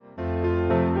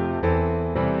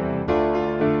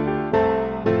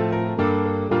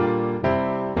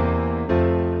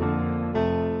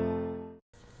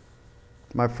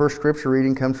My first scripture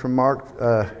reading comes from Mark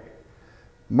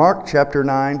chapter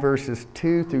 9, verses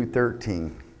 2 through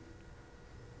 13.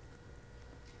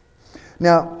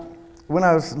 Now, when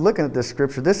I was looking at this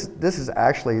scripture, this is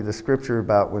actually the scripture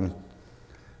about when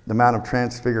the Mount of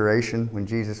Transfiguration, when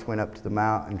Jesus went up to the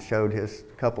mount and showed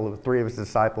three of his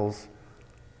disciples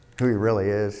who he really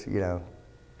is,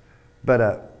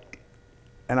 But,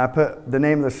 and I put, the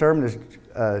name of the sermon is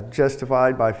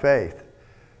Justified by Faith.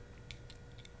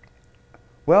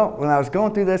 Well, when I was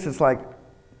going through this, it's like,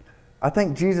 I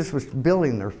think Jesus was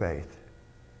building their faith,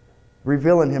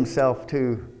 revealing himself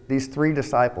to these three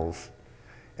disciples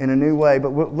in a new way.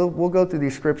 But we'll go through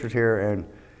these scriptures here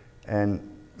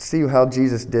and see how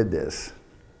Jesus did this.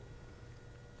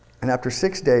 And after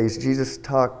 6 days, Jesus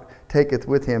taketh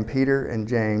with him Peter and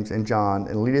James and John,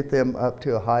 and leadeth them up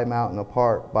to a high mountain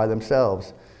apart by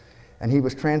themselves. And he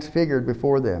was transfigured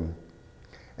before them.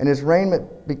 And his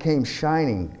raiment became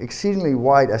shining, exceedingly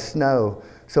white as snow,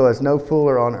 so as no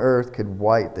fuller on earth could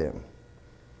white them.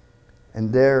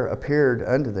 And there appeared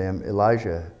unto them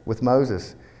Elijah with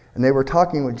Moses, and they were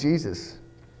talking with Jesus.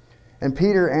 And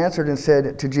Peter answered and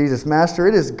said to Jesus, Master,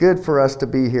 it is good for us to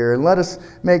be here, and let us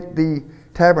make thee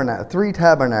three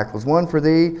tabernacles, one for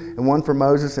thee, and one for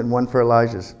Moses, and one for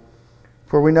Elijah.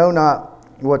 For we know not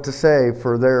what to say,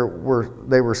 for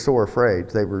they were sore afraid.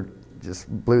 They just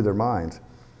blew their minds.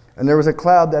 And there was a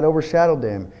cloud that overshadowed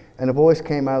them, and a voice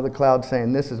came out of the cloud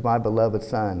saying, This is my beloved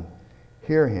Son,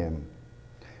 hear him.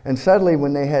 And suddenly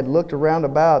when they had looked around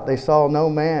about, they saw no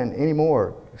man any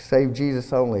more, save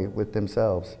Jesus only with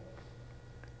themselves.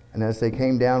 And as they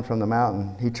came down from the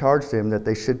mountain, he charged them that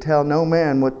they should tell no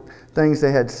man what things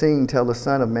they had seen till the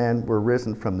Son of Man were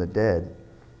risen from the dead.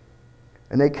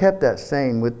 And they kept that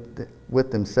saying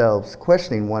with themselves,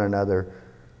 questioning one another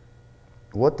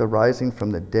what the rising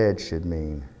from the dead should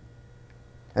mean.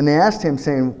 And they asked him,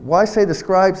 saying, Why say the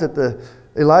scribes that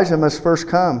Elijah must first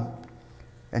come?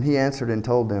 And he answered and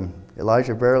told them,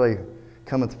 Elijah verily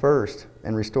cometh first,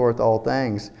 and restoreth all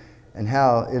things, and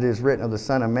how it is written of the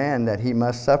Son of Man that he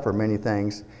must suffer many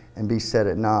things, and be set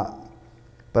at naught.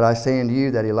 But I say unto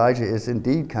you that Elijah is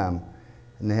indeed come,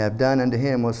 and they have done unto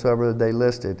him whatsoever they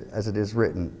listed, as it is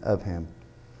written of him.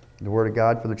 The word of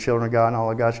God for the children of God, and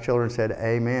all of God's children said,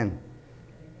 Amen.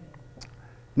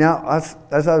 Now,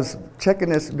 as I was checking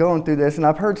this, going through this, and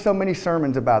I've heard so many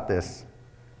sermons about this,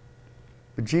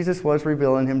 but Jesus was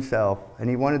revealing himself, and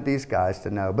he wanted these guys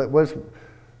to know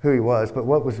who he was. But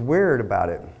what was weird about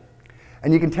it,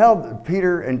 and you can tell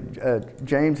Peter and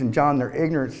James and John, their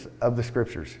ignorance of the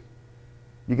scriptures.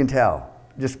 You can tell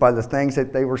just by the things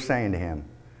that they were saying to him.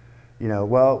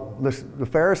 The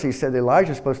Pharisees said that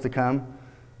Elijah's supposed to come.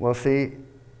 Well, see,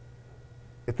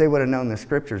 if they would have known the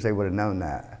scriptures, they would have known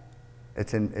that.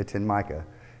 It's in Micah.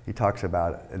 He talks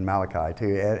about it in Malachi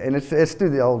too. And it's through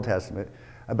the Old Testament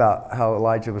about how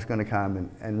Elijah was going to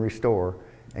come and restore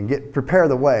and prepare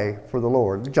the way for the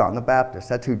Lord. John the Baptist,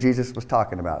 that's who Jesus was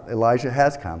talking about. Elijah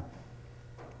has come.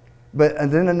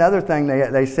 And then another thing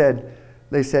they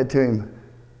said to him,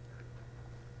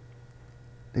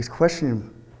 he's questioning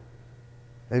him.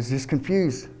 They was just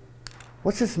confused.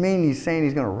 What's this mean he's saying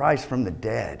he's going to rise from the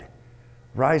dead?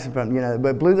 Rise from, but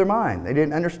it blew their mind. They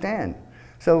didn't understand.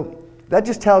 So that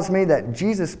just tells me that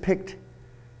Jesus picked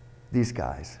these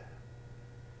guys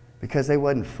because they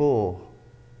wasn't full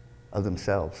of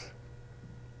themselves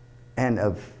and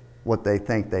of what they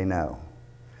think they know.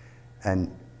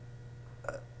 And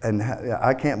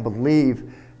I can't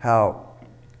believe how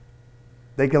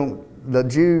the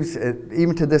Jews,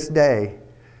 even to this day,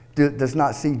 does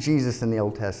not see Jesus in the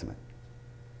Old Testament,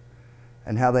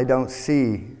 and how they don't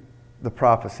see the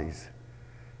prophecies.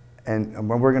 And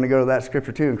we're going to go to that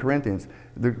scripture too in Corinthians.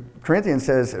 The Corinthians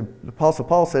says, the Apostle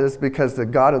Paul says, because the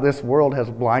God of this world has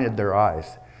blinded their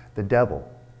eyes. The devil.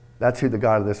 That's who the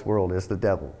God of this world is, the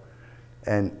devil.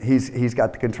 And he's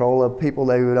got the control of people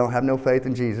who don't have no faith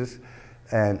in Jesus.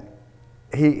 And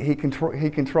he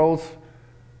controls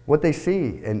what they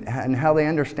see and how they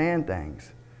understand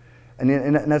things.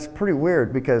 And that's pretty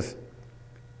weird, because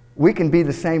we can be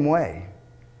the same way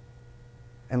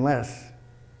unless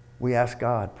we ask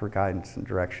God for guidance and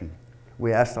direction.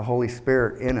 We ask the Holy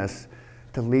Spirit in us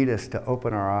to lead us, to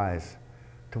open our eyes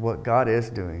to what God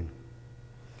is doing.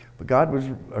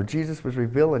 But Jesus was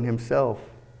revealing himself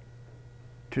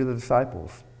to the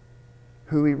disciples,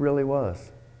 who he really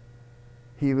was.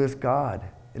 He was God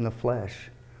in the flesh,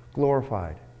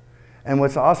 glorified. And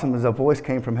what's awesome is a voice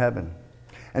came from heaven.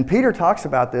 And Peter talks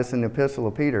about this in the Epistle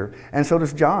of Peter, and so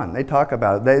does John. They talk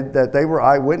about it, that they were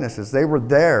eyewitnesses. They were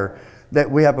there, that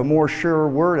we have a more sure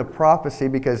word of prophecy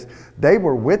because they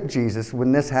were with Jesus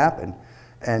when this happened.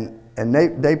 And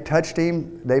they've touched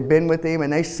him, they've been with him,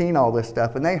 and they've seen all this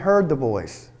stuff, and they heard the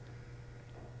voice.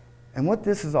 And what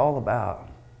this is all about,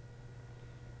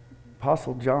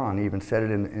 Apostle John even said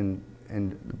it in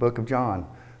the book of John,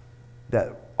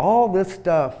 that all this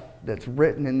stuff that's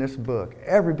written in this book,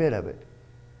 every bit of it,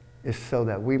 is so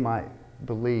that we might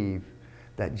believe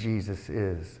that Jesus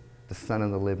is the Son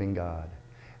of the living God,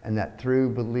 and that through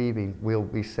believing we'll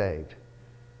be saved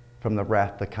from the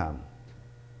wrath to come.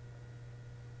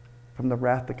 From the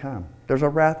wrath to come. There's a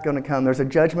wrath going to come. There's a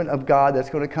judgment of God that's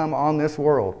going to come on this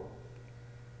world.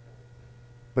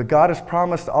 But God has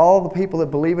promised all the people that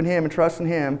believe in Him and trust in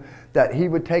Him that He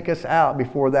would take us out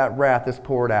before that wrath is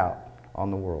poured out on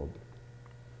the world.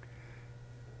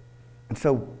 And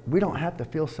so we don't have to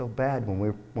feel so bad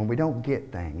when we don't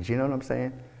get things. You know what I'm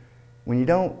saying? When you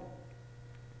don't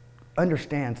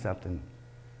understand something,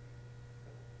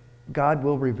 God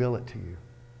will reveal it to you.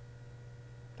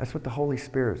 That's what the Holy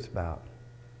Spirit's about.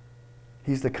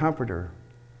 He's the comforter.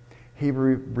 He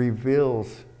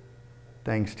reveals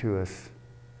things to us.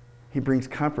 He brings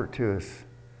comfort to us.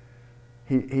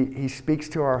 He speaks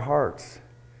to our hearts.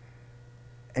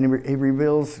 And he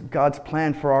reveals God's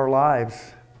plan for our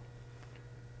lives.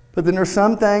 But then there's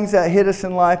some things that hit us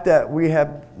in life that we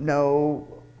have no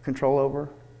control over.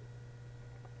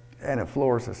 And it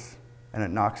floors us. And it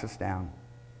knocks us down.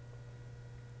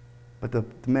 But the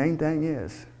main thing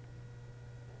is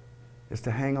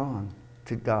to hang on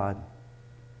to God.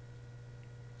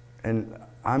 And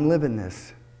I'm living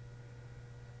this.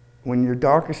 When your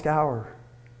darkest hour,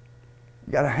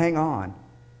 you got to hang on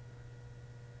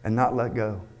and not let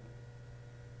go.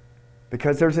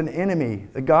 Because there's an enemy,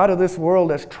 the God of this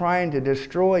world, that's trying to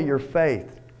destroy your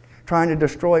faith, trying to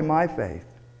destroy my faith.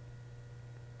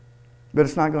 But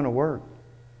it's not going to work.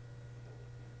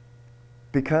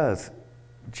 Because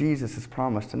Jesus has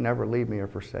promised to never leave me or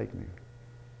forsake me.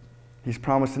 He's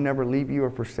promised to never leave you or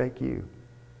forsake you.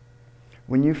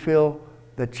 When you feel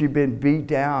that you've been beat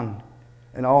down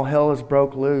and all hell has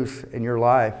broke loose in your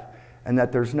life and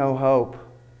that there's no hope,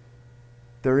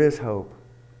 there is hope.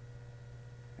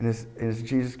 And it's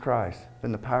Jesus Christ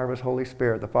and the power of His Holy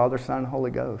Spirit, the Father, Son, and Holy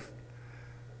Ghost.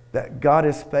 That God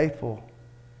is faithful.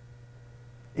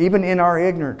 Even in our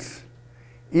ignorance,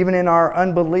 even in our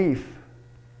unbelief,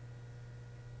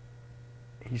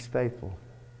 He's faithful.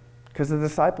 Because the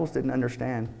disciples didn't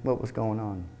understand what was going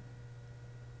on.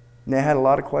 And they had a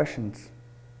lot of questions.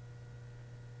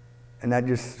 And that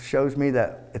just shows me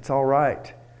that it's all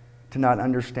right to not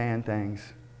understand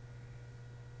things.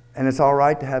 And it's all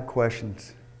right to have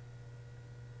questions.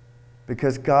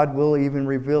 Because God will even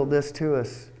reveal this to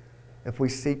us if we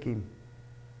seek Him.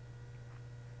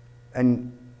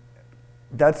 And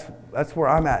that's where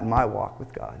I'm at in my walk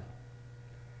with God.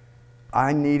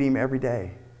 I need Him every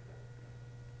day.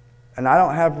 And I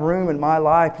don't have room in my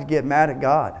life to get mad at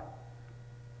God.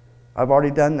 I've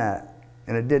already done that.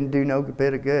 And it didn't do no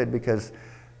bit of good, because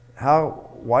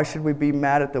why should we be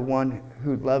mad at the one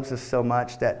who loves us so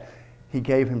much that He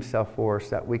gave Himself for us,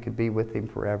 that we could be with Him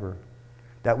forever?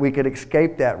 That we could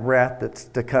escape that wrath that's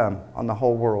to come on the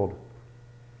whole world.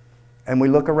 And we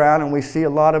look around and we see a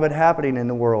lot of it happening in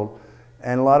the world.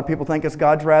 And a lot of people think it's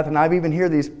God's wrath. And I've even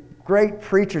heard these great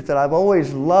preachers that I've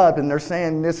always loved, and they're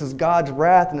saying this is God's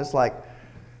wrath. And it's like,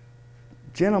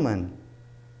 gentlemen,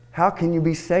 how can you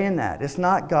be saying that? It's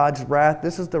not God's wrath.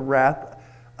 This is the wrath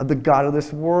of the God of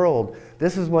this world.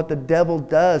 This is what the devil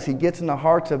does. He gets in the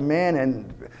hearts of men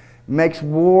and makes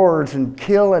wars and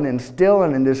killing and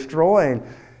stealing and destroying.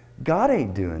 God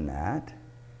ain't doing that.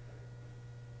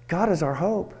 God is our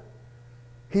hope.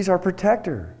 He's our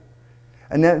protector.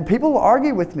 And then people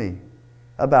argue with me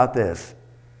about this.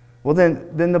 Well,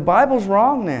 then the Bible's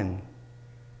wrong then.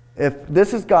 If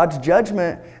this is God's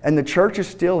judgment and the church is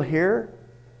still here,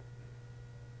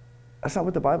 that's not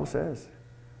what the Bible says.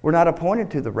 We're not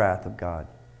appointed to the wrath of God.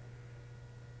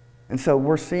 And so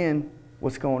we're seeing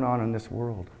what's going on in this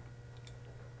world.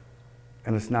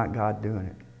 And it's not God doing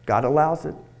it. God allows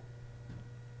it.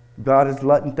 God is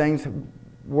letting things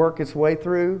work its way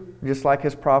through, just like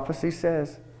His prophecy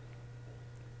says.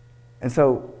 And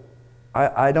so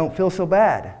I don't feel so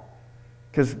bad.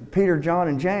 Because Peter, John,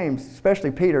 and James,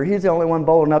 especially Peter, he's the only one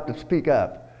bold enough to speak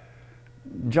up.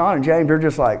 John and James are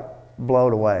just like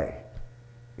blown away.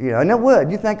 You know, and it would.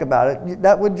 You think about it.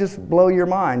 That would just blow your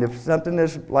mind if something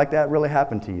like that really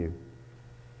happened to you.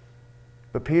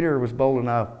 But Peter was bold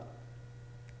enough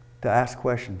to ask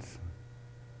questions.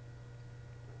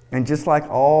 And just like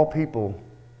all people,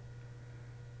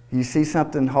 you see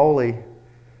something holy,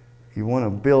 you want to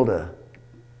build a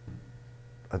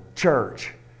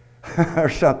church or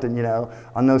something, you know,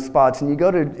 on those spots. And you go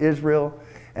to Israel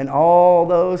And all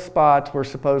those spots where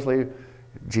supposedly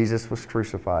Jesus was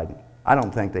crucified. I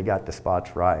don't think they got the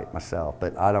spots right myself,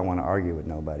 but I don't want to argue with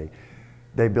nobody.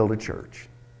 They built a church.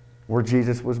 Where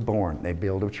Jesus was born, they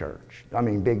built a church. I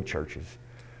mean, big churches.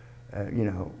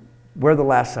 Where the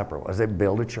Last Supper was, they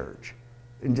built a church.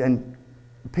 And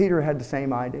Peter had the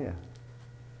same idea.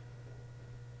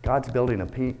 God's building a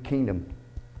kingdom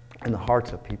in the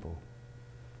hearts of people.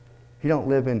 He don't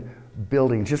live in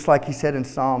buildings. Just like he said in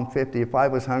Psalm 50, if I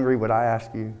was hungry, would I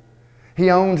ask you? He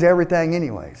owns everything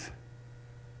anyways.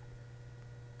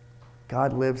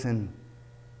 God lives in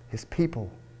his people.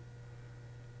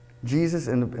 Jesus,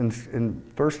 in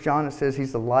 1 John it says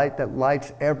he's the light that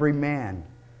lights every man.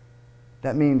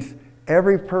 That means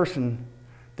every person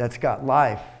that's got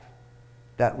life,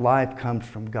 that life comes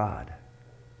from God.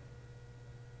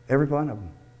 Every one of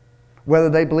them. Whether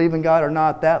they believe in God or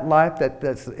not, that life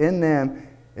that's in them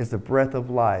is the breath of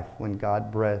life when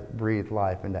God breathed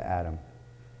life into Adam.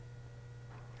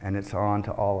 And it's on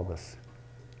to all of us.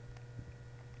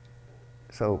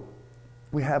 So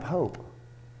we have hope,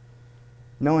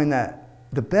 knowing that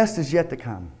the best is yet to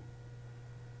come.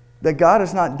 That God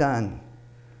is not done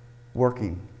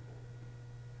working.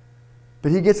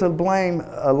 But he gets a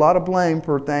lot of blame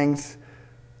for things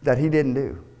that he didn't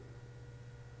do.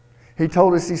 He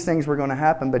told us these things were going to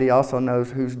happen, but he also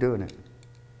knows who's doing it.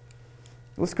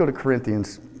 Let's go to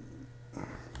Corinthians.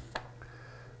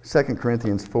 2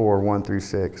 Corinthians 4, 1 through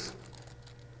 6.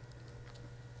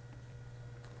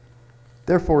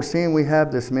 Therefore, seeing we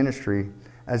have this ministry,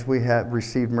 as we have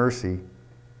received mercy,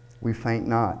 we faint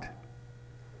not,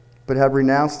 but have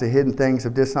renounced the hidden things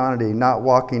of dishonesty, not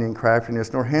walking in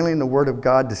craftiness, nor handling the word of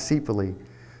God deceitfully,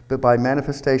 but by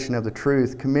manifestation of the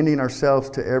truth, commending ourselves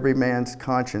to every man's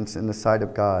conscience in the sight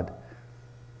of God.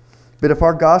 But if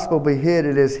our gospel be hid,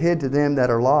 it is hid to them that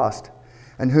are lost,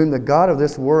 and whom the God of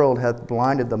this world hath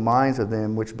blinded the minds of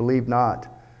them which believe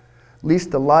not,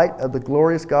 lest the light of the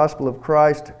glorious gospel of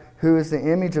Christ, who is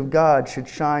the image of God, should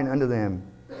shine unto them.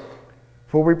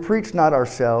 For we preach not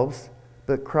ourselves,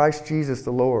 but Christ Jesus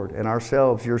the Lord, and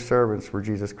ourselves your servants for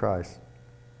Jesus Christ.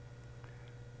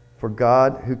 For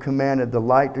God, who commanded the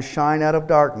light to shine out of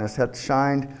darkness, hath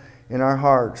shined in our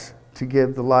hearts to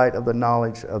give the light of the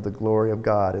knowledge of the glory of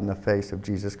God in the face of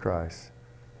Jesus Christ.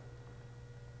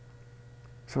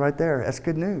 So right there, that's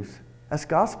good news. That's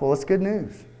gospel. That's good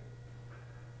news.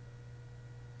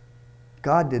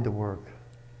 God did the work.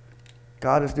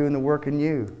 God is doing the work in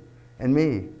you and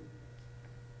me.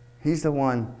 He's the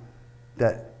one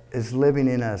that is living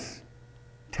in us,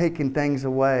 taking things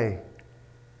away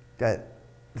that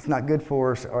it's not good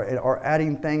for us, or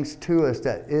adding things to us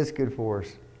that is good for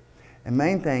us. And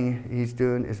main thing he's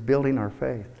doing is building our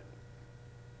faith.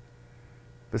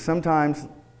 But sometimes,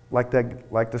 like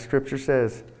the scripture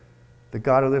says, the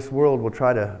God of this world will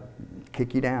try to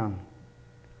kick you down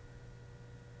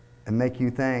and make you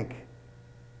think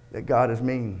that God is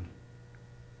mean.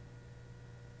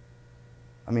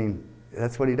 I mean,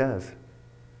 that's what he does.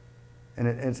 And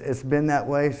it's been that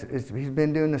way. He's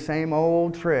been doing the same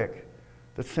old trick.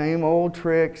 The same old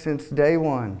trick since day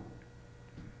one.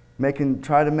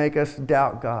 Try to make us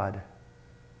doubt God.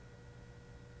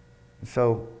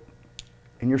 So,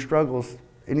 in your struggles,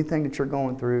 anything that you're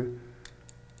going through,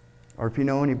 or if you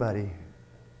know anybody,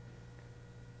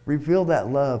 reveal that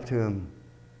love to him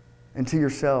and to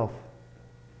yourself.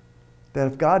 That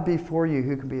if God be for you,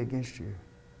 who can be against you?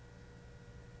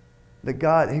 That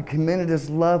God, who commended his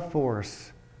love for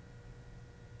us,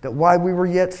 that while we were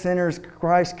yet sinners,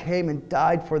 Christ came and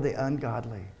died for the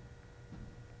ungodly.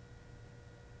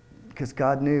 Because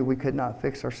God knew we could not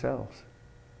fix ourselves.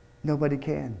 Nobody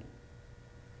can.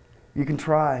 You can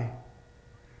try.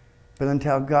 But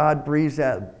until God breathes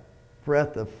that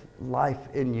breath of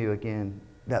life in you again,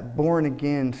 that born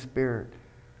again spirit,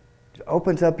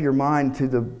 opens up your mind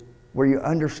to where you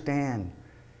understand.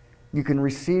 You can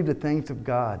receive the things of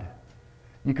God.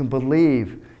 You can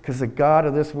believe, because the God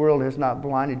of this world has not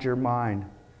blinded your mind.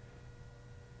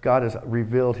 God has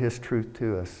revealed his truth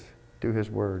to us through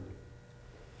his word.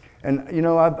 And you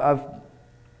know,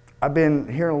 I've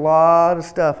been hearing a lot of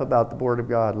stuff about the word of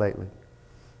God lately.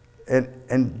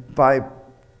 And by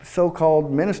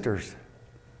so-called ministers.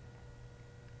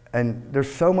 And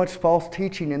there's so much false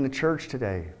teaching in the church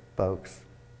today, folks.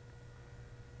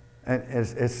 And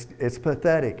it's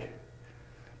pathetic.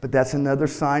 But that's another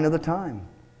sign of the time.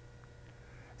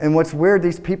 And what's weird,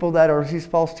 these people that are these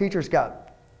false teachers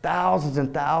got thousands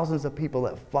and thousands of people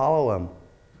that follow them.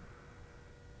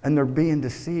 And they're being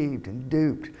deceived and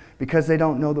duped because they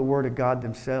don't know the Word of God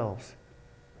themselves.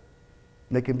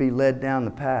 They can be led down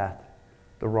the path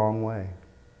the wrong way.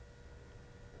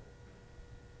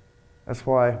 That's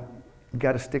why you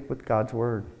got to stick with God's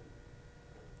Word.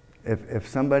 If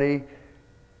somebody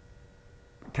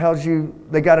tells you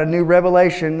they got a new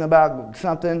revelation about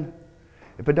something,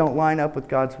 if it don't line up with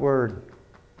God's Word,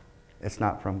 it's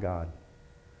not from God.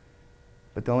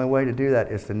 But the only way to do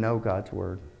that is to know God's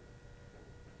Word.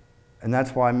 And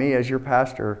that's why me, as your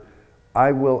pastor,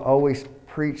 I will always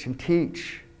preach and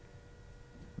teach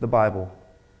the Bible.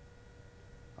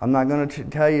 I'm not going to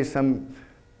tell you some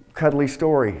cuddly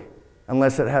story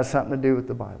unless it has something to do with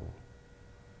the Bible.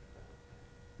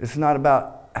 It's not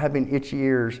about having itchy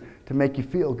ears to make you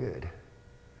feel good.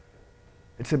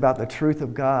 It's about the truth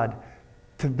of God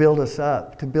to build us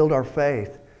up, to build our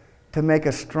faith, to make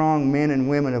us strong men and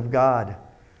women of God,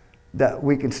 that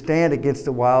we can stand against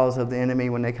the wiles of the enemy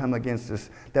when they come against us,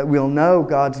 that we'll know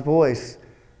God's voice.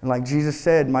 And like Jesus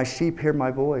said, my sheep hear my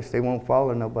voice. They won't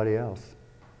follow nobody else.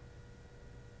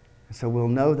 And so we'll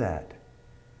know that.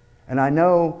 And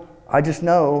I just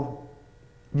know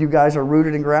you guys are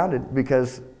rooted and grounded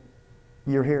because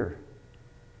you're here.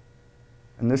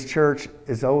 And this church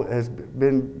has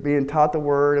been being taught the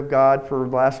Word of God for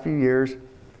the last few years.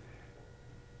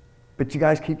 But you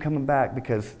guys keep coming back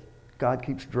because God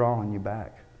keeps drawing you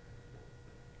back.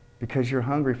 Because you're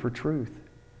hungry for truth.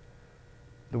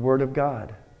 The Word of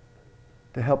God.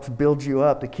 That helps build you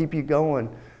up, to keep you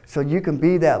going. So you can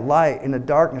be that light in the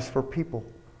darkness for people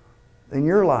in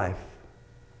your life.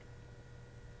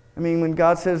 I mean, when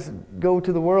God says go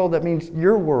to the world, that means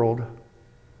your world.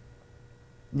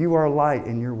 You are light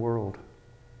in your world.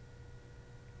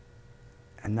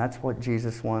 And that's what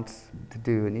Jesus wants to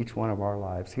do in each one of our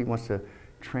lives. He wants to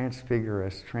transfigure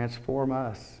us, transform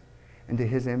us into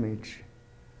His image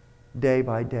day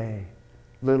by day,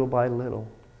 little by little,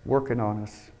 working on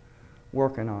us.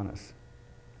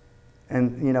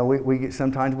 And, you know,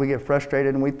 sometimes we get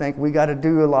frustrated and we think we got to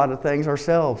do a lot of things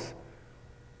ourselves.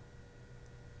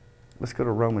 Let's go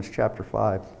to Romans chapter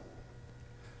 5.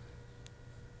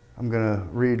 I'm going to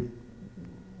read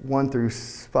 1 through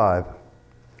 5.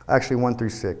 Actually, 1 through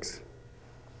 6.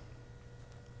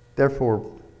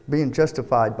 Therefore, being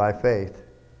justified by faith,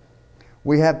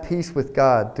 we have peace with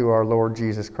God through our Lord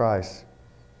Jesus Christ,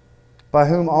 by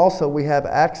whom also we have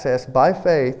access by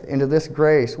faith into this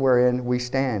grace wherein we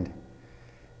stand,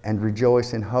 and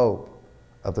rejoice in hope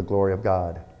of the glory of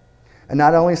God. And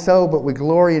not only so, but we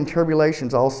glory in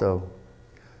tribulations also,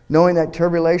 knowing that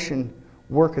tribulation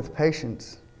worketh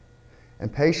patience,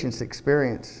 and patience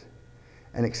experience,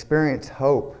 and experience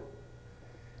hope.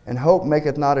 And hope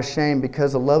maketh not ashamed,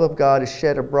 because the love of God is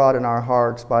shed abroad in our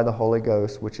hearts by the Holy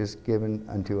Ghost, which is given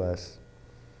unto us.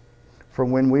 For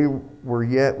when we were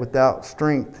yet without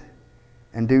strength,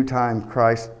 in due time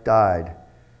Christ died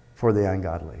for the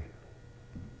ungodly.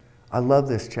 I love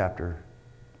this chapter.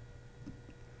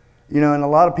 You know, and a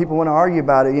lot of people want to argue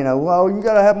about it. You know, well, you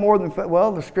got to have more than faith.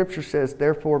 Well, the Scripture says,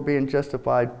 therefore, being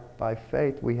justified by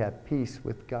faith, we have peace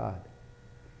with God.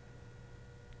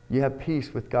 You have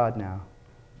peace with God now.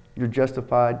 You're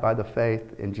justified by the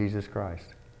faith in Jesus Christ.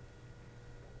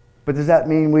 But does that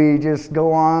mean we just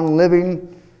go on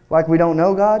living like we don't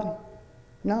know God?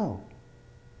 No.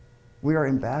 We are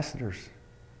ambassadors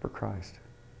for Christ.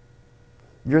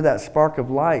 You're that spark of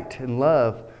light and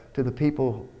love to the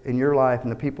people in your life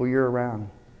and the people you're around.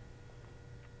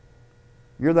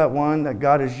 You're that one that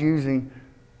God is using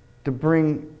to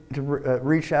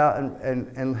reach out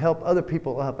and help other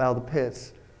people up out of the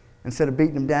pits instead of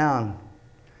beating them down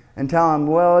and tell them,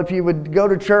 well, if you would go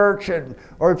to church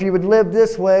or if you would live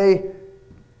this way,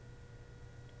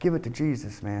 give it to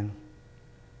Jesus, man.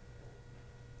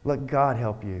 Let God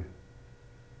help you.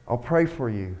 I'll pray for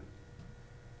you.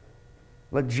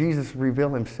 Let Jesus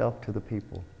reveal Himself to the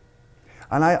people.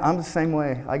 And I'm the same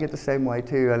way. I get the same way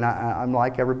too. And I'm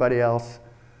like everybody else.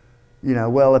 You know,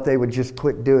 well, if they would just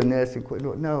quit doing this and quit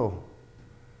doing... No.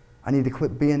 I need to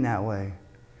quit being that way.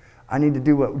 I need to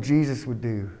do what Jesus would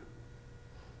do.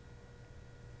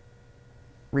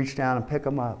 Reach down and pick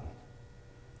them up.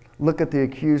 Look at the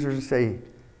accusers and say,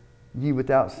 ye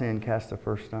without sin cast the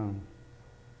first stone.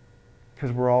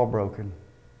 Because we're all broken.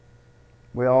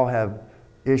 We all have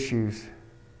issues.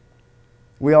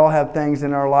 We all have things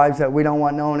in our lives that we don't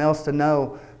want no one else to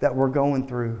know that we're going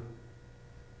through.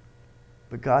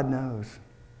 But God knows.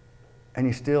 And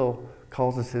He still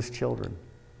calls us His children.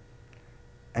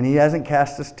 And He hasn't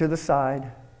cast us to the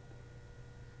side.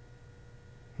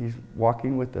 He's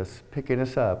walking with us, picking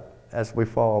us up as we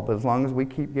fall. But as long as we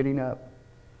keep getting up,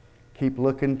 keep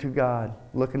looking to God,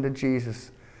 looking to Jesus,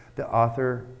 the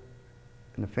author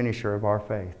and the finisher of our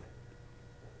faith.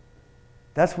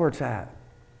 That's where it's at.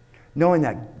 Knowing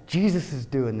that Jesus is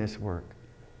doing this work.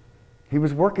 He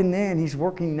was working then, He's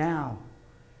working now.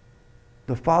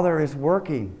 The Father is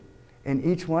working in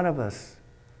each one of us.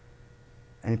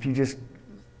 And if you just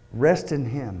rest in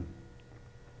Him,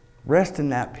 rest in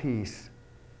that peace,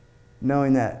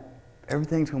 knowing that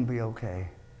everything's going to be okay.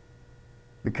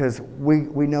 Because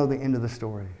we know the end of the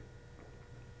story.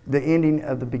 The ending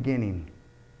of the beginning.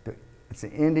 It's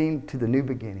the ending to the new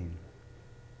beginning.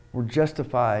 We're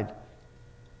justified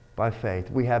by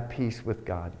faith. We have peace with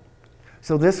God.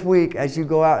 So this week, as you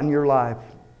go out in your life,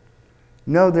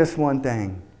 know this one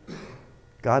thing.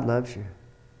 God loves you.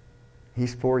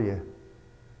 He's for you.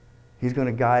 He's going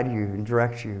to guide you and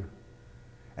direct you.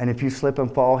 And if you slip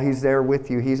and fall, He's there with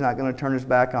you. He's not going to turn His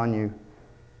back on you.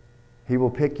 He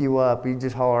will pick you up. You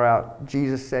just holler out,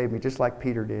 Jesus saved me, just like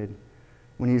Peter did.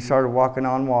 When he started walking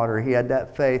on water, he had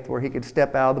that faith where he could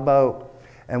step out of the boat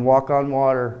and walk on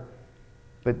water.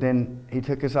 But then he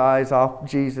took his eyes off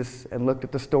Jesus and looked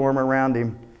at the storm around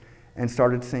him and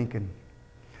started sinking.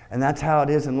 And that's how it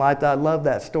is in life. I love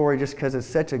that story just because it's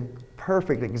such a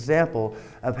perfect example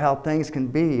of how things can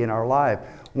be in our life.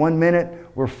 One minute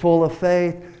we're full of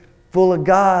faith, full of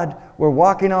God. We're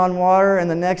walking on water,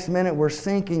 and the next minute we're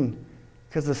sinking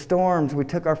because the storms, we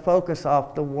took our focus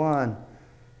off the one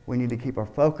we need to keep our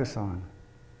focus on.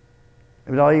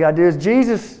 But all you got to do is,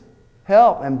 Jesus,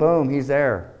 help, and boom, He's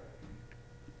there.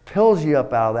 Pulls you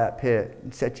up out of that pit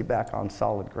and sets you back on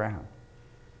solid ground.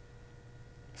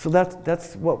 So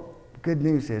that's what good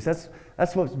news is.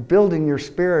 That's what's building your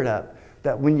spirit up.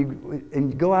 That when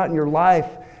you go out in your life,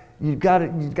 you've got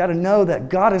to know that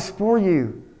God is for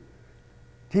you.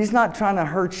 He's not trying to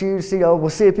hurt you. We'll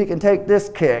see if he can take this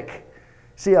kick.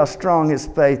 See how strong his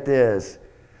faith is.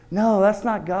 No, that's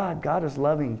not God. God is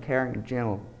loving, caring, and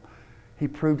gentle. He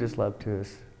proved his love to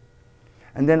us.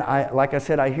 And then, like I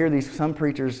said, I hear some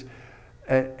preachers,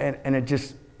 and it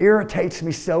just irritates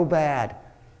me so bad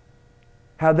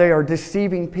how they are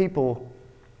deceiving people.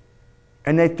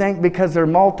 And they think because they're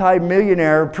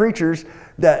multi-millionaire preachers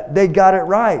that they got it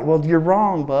right. Well, you're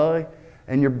wrong, boy.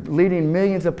 And you're leading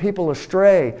millions of people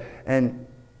astray. And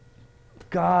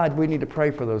God, we need to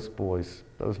pray for those boys,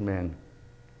 those men.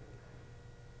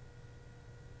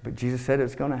 But Jesus said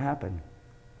it's going to happen.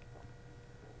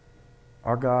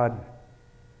 Our God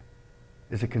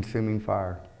is a consuming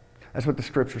fire. That's what the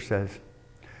Scripture says.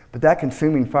 But that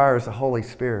consuming fire is the Holy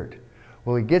Spirit.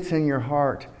 Well, He gets in your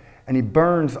heart and He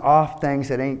burns off things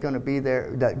that ain't going to be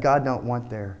there, that God don't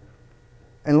want there.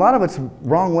 And a lot of it's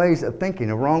wrong ways of thinking,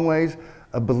 or wrong ways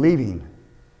of believing.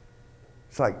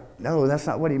 It's like, no, that's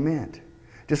not what He meant.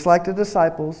 Just like the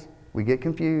disciples, we get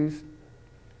confused,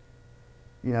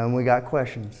 and we got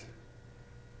questions.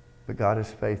 But God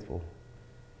is faithful.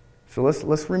 So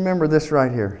let's remember this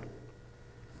right here.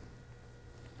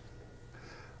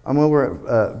 I'm over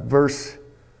at verse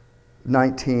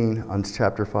 19 on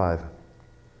chapter 5.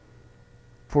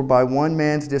 For by one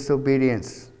man's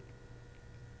disobedience,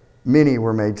 many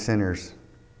were made sinners.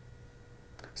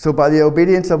 So by the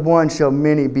obedience of one shall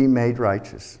many be made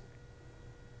righteous.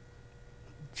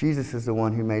 Jesus is the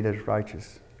one who made us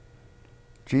righteous.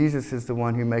 Jesus is the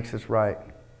one who makes us right.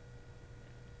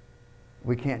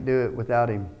 We can't do it without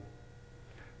Him.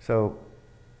 So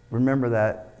remember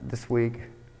that this week.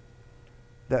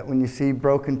 That when you see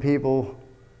broken people,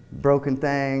 broken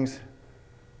things,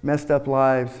 messed up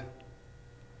lives,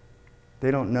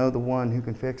 they don't know the one who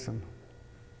can fix them.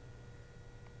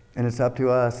 And it's up to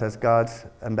us as God's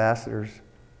ambassadors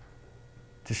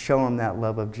to show them that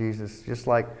love of Jesus, just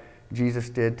like Jesus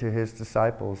did to His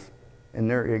disciples in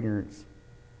their ignorance.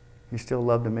 He still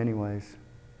loved them anyways.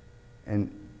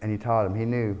 And He taught them. He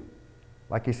knew.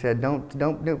 Like He said,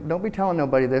 don't be telling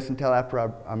nobody this until after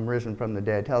I'm risen from the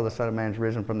dead. Tell the Son of Man's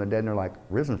risen from the dead. And they're like,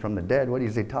 risen from the dead? What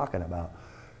is He talking about?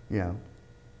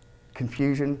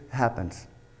 Confusion happens.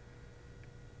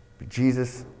 But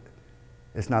Jesus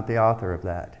is not the author of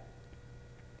that.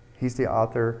 He's the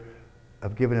author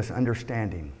of giving us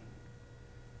understanding.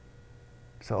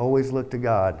 So always look to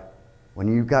God. When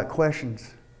you've got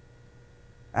questions,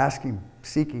 ask Him,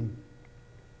 seek Him,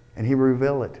 and He will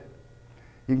reveal it.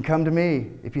 You can come to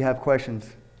me if you have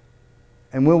questions.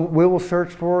 And we will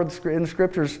search for in the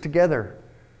Scriptures together.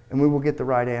 And we will get the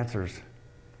right answers.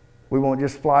 We won't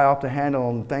just fly off the handle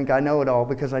and think I know it all,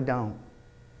 because I don't.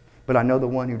 But I know the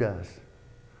one who does.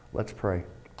 Let's pray.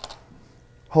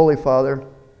 Holy Father,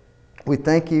 we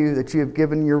thank You that You have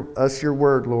given us Your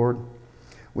word, Lord.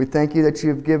 We thank You that You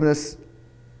have given us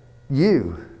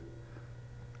You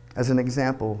as an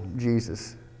example,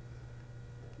 Jesus.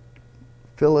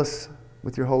 Fill us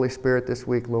with Your Holy Spirit this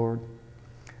week, Lord.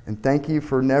 And thank You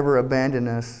for never abandoning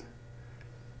us.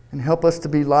 And help us to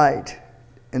be light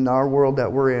in our world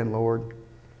that we're in, Lord.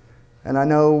 And I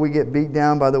know we get beat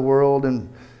down by the world,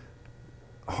 and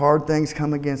hard things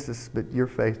come against us, but you're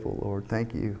faithful, Lord.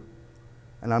 Thank you.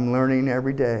 And I'm learning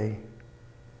every day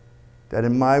that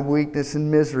in my weakness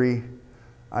and misery,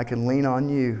 I can lean on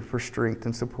you for strength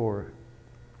and support.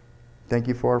 Thank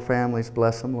you for our families.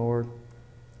 Bless them, Lord.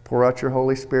 Pour out your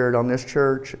Holy Spirit on this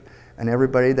church and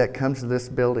everybody that comes to this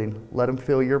building. Let them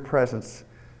feel your presence.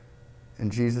 In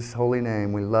Jesus' holy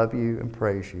name, we love you and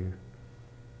praise you.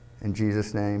 In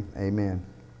Jesus' name, amen.